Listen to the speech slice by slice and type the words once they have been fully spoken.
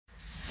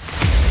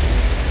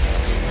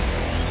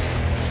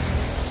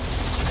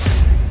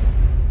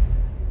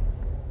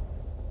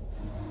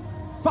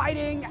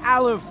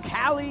out of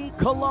Cali,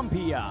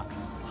 Colombia.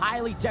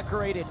 Highly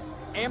decorated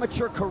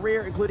amateur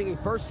career, including a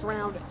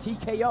first-round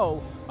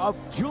TKO of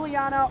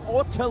Juliana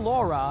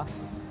Otelora.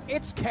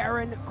 It's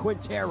Karen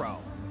Quintero.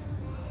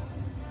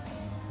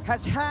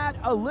 Has had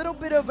a little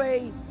bit of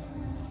a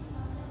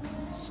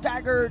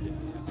staggered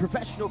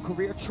professional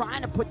career,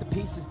 trying to put the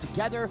pieces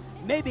together.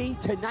 Maybe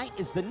tonight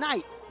is the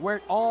night where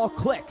it all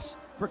clicks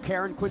for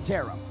Karen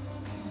Quintero.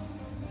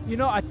 You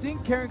know, I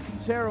think Karen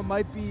Quintero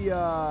might be in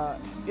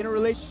a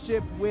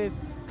relationship with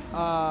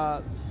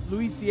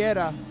Luis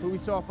Sierra, who we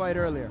saw fight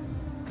earlier.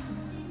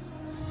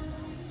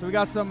 So we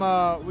got some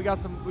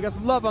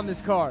love on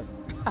this card.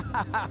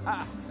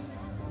 A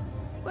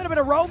little bit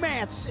of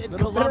romance in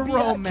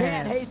Colombia.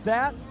 Can't hate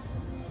that.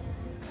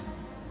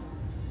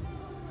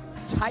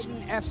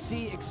 Titan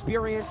FC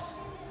experience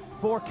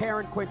for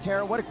Karen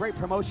Quintero. What a great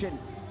promotion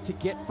to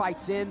get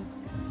fights in.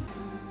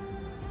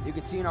 You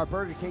can see in our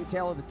Burger King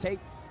tail of the tape,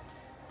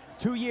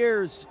 2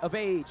 years of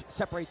age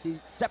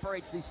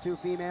separates these two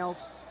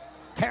females.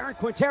 Karen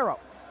Quintero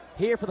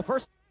here for the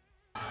first.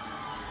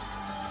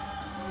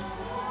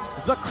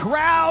 The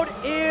crowd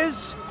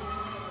is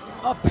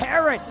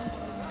apparent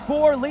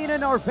for Lina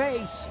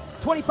Narvaez,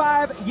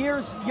 25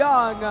 years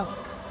young,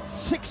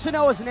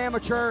 6-0 as an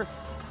amateur.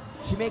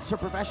 She makes her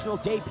professional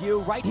debut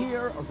right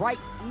here, right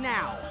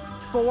now.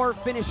 4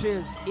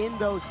 finishes in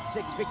those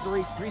 6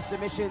 victories, 3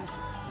 submissions,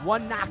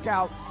 1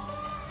 knockout,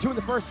 2 in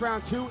the first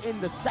round, 2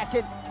 in the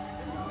second.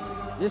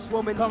 This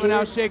woman coming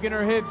out shaking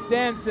her hips,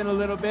 dancing a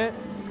little bit.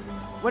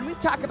 When we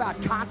talk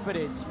about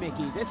confidence,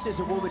 Mickey, this is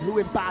a woman who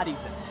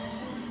embodies it.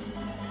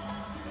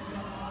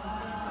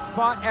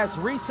 Fought as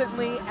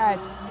recently as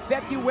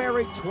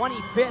February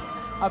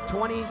 25th of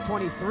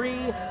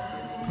 2023.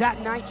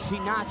 That night, she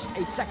notched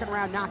a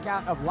second-round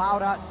knockout of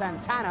Laura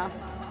Santana.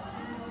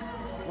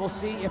 We'll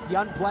see if the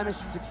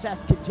unblemished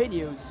success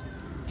continues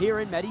here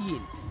in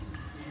Medellin.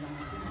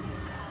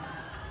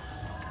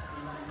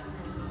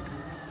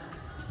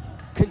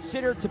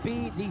 Considered to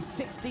be the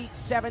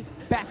 67th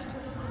best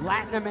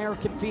Latin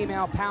American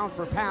female pound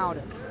for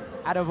pound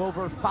out of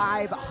over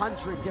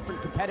 500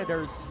 different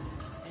competitors.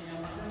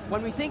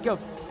 When we think of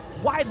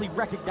widely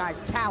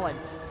recognized talent,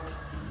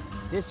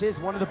 this is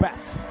one of the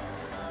best.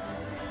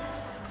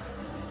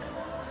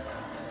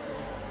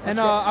 And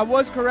I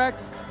was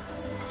correct.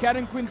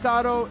 Karen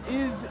Quintero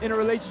is in a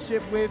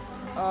relationship with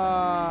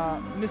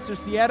Mr.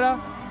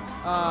 Sierra,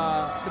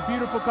 the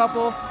beautiful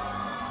couple.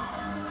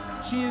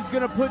 She is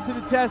going to put to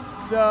the test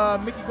the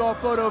Mickey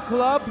Golf Photo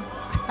Club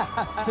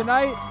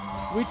tonight.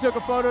 We took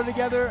a photo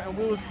together, and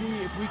we will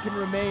see if we can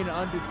remain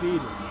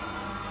undefeated.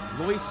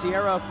 Luis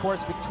Sierra, of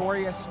course,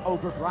 victorious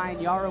over Brian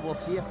Yara. We'll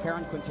see if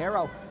Karen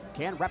Quintero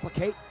can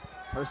replicate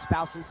her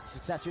spouse's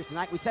success here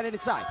tonight. We send it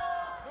inside.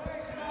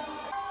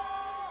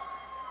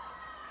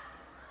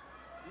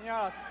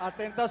 Niñas,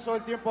 atentas todo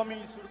el tiempo a mis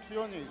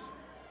instrucciones.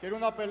 Quiero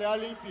una pelea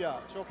limpia.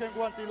 Choquen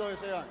guante y lo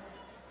desean.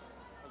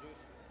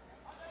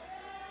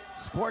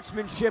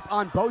 Sportsmanship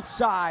on both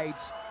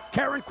sides.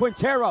 Karen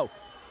Quintero,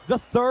 the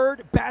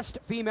 3rd best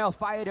female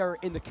fighter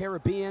in the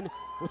Caribbean,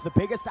 with the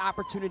biggest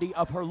opportunity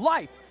of her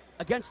life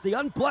against the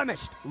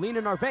unblemished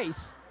Lina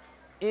Narvaez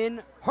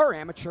in her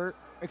her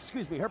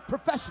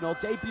professional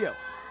debut.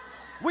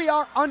 We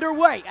are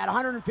underway at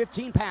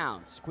 115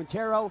 pounds.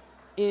 Quintero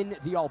in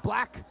the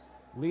all-black,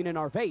 Lina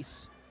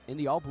Narvaez in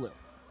the all-blue.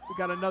 We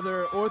got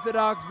another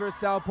orthodox versus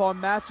southpaw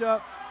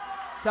matchup.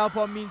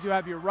 Southpaw means you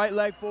have your right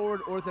leg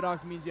forward.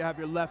 Orthodox means you have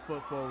your left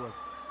foot forward.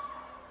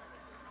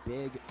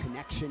 Big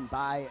connection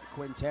by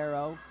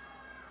Quintero.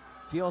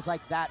 Feels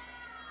like that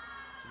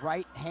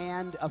right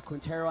hand of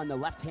Quintero and the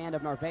left hand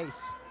of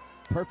Narvaez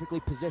perfectly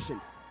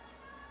positioned.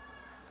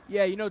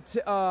 Yeah, you know,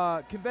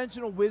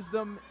 conventional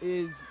wisdom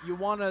is you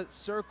want to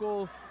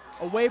circle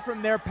away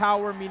from their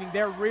power, meaning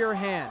their rear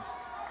hand.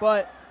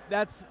 But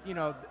that's, you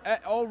know,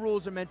 all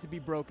rules are meant to be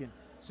broken.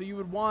 So you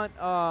would want,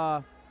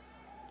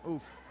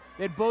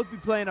 they'd both be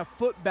playing a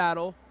foot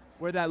battle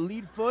where that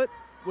lead foot,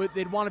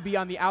 they'd want to be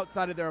on the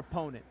outside of their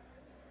opponent,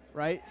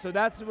 right? So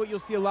that's what you'll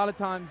see a lot of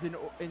times in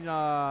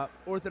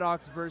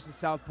orthodox versus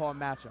southpaw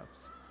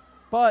matchups.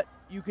 But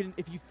you can,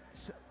 if you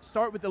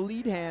start with the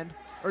lead hand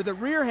or the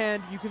rear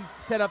hand, you can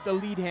set up the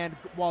lead hand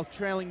while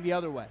trailing the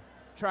other way,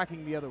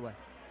 tracking the other way.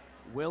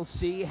 We'll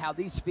see how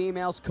these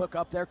females cook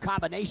up their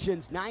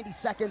combinations. 90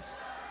 seconds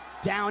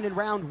down in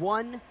round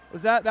 1.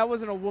 Was that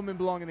wasn't a woman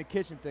belong in the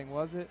kitchen thing,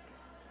 was it?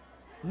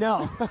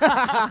 No.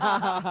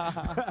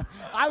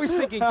 I was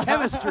thinking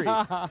chemistry.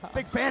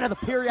 Big fan of the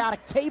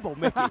periodic table,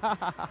 Mickey.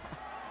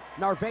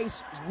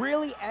 Narvaez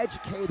really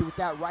educated with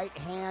that right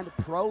hand,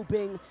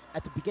 probing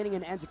at the beginning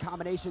and ends of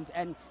combinations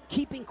and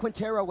keeping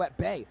Quintero at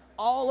bay.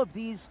 All of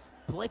these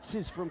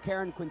blitzes from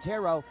Karen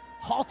Quintero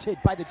halted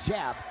by the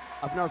jab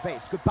of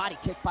Narvaez. Good body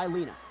kick by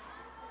Lina.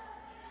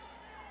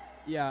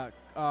 Yeah,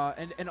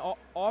 and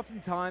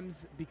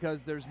oftentimes,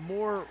 because there's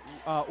more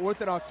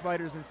orthodox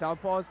fighters than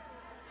southpaws,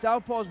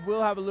 Southpaws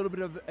will have a little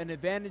bit of an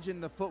advantage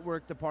in the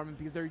footwork department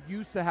because they're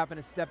used to having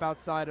to step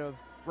outside of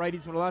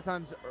righties when a lot of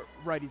times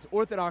righties.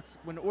 Orthodox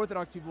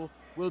people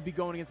will be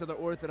going against other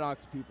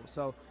Orthodox people.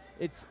 So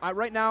it's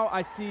right now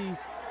I see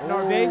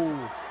Narvaez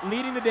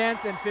leading the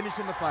dance and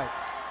finishing the fight.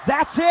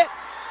 That's it.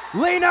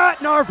 Lina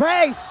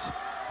Narvaez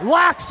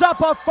locks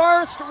up a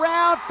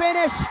first-round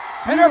finish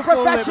in her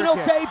professional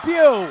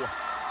debut.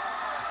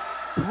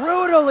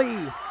 Brutally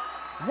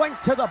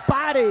went to the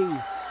body,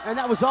 and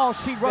that was all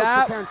she wrote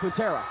for Karen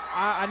Quintero.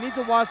 I need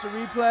to watch the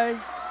replay,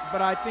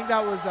 but I think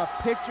that was a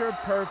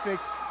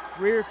picture-perfect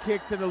rear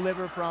kick to the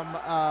liver from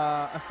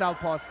a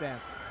southpaw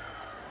stance.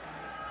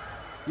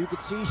 You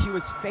could see she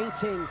was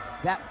feinting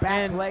that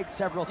back leg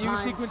several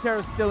times. You can see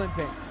Quintero still in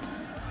pain.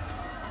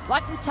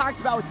 Like we talked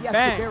about with the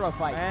Escudero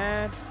fight.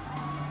 And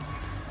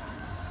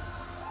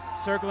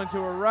circling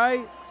to her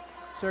right,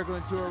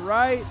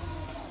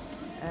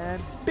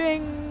 and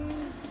bing!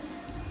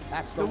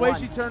 That's the way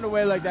she turned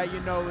away like that, you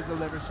know it was a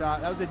liver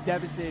shot. That was a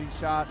devastating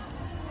shot.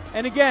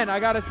 And again, I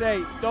gotta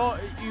say,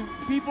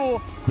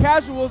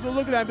 casuals will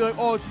look at that and be like,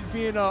 oh, she's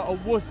being a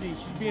wussy,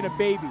 she's being a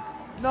baby.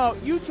 No,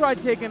 you try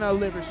taking a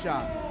liver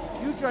shot.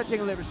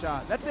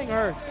 That thing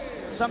hurts.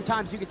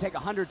 Sometimes you can take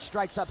 100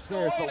 strikes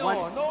upstairs, but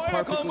one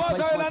perfectly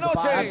placed one to the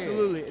body.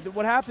 Absolutely.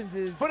 What happens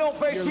is your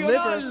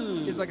liver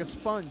is like a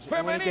sponge,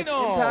 and when it gets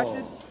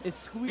impacted,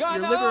 your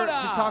liver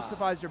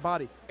detoxifies your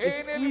body.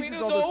 It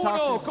squeezes all those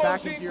toxins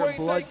back into your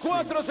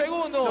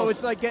bloodstream. So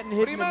it's like getting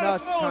hit in the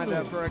nuts, kind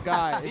of, for a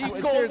guy.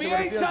 It's seriously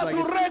what it feels like.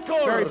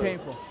 It's very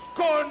painful.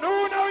 Con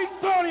una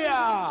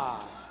victoria,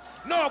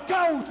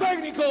 knockout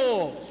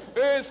técnico,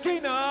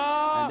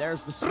 esquina. And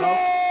there's the smoke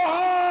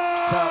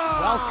to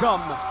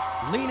welcome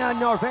Lina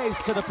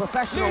Narvaez to the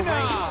professional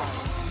ranks.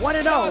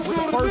 1-0 with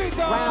the first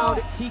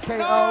round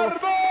TKO.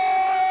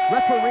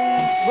 Referee,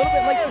 a little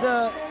bit late to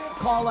the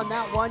call on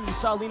that one. You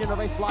saw Lina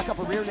Narvaez lock up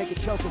a rear naked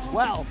choke as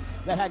well.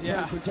 That had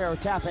Quintero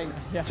tapping.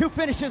 2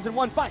 finishes in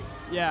 1 fight.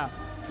 Yeah.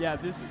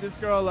 This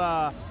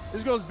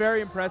girl's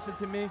very impressive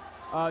to me.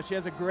 She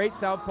has a great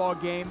southpaw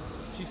game.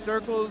 She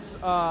circles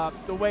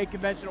the way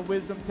conventional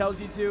wisdom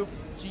tells you to.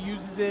 She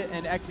uses it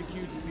and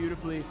executes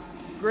beautifully.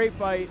 Great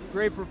fight,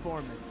 great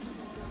performance.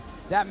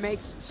 That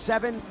makes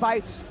 7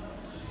 fights,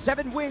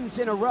 7 wins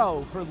in a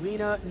row for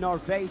Lina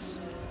Narvaez.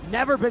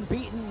 Never been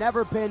beaten,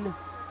 never been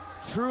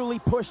truly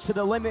pushed to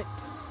the limit.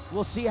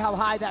 We'll see how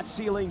high that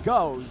ceiling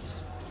goes.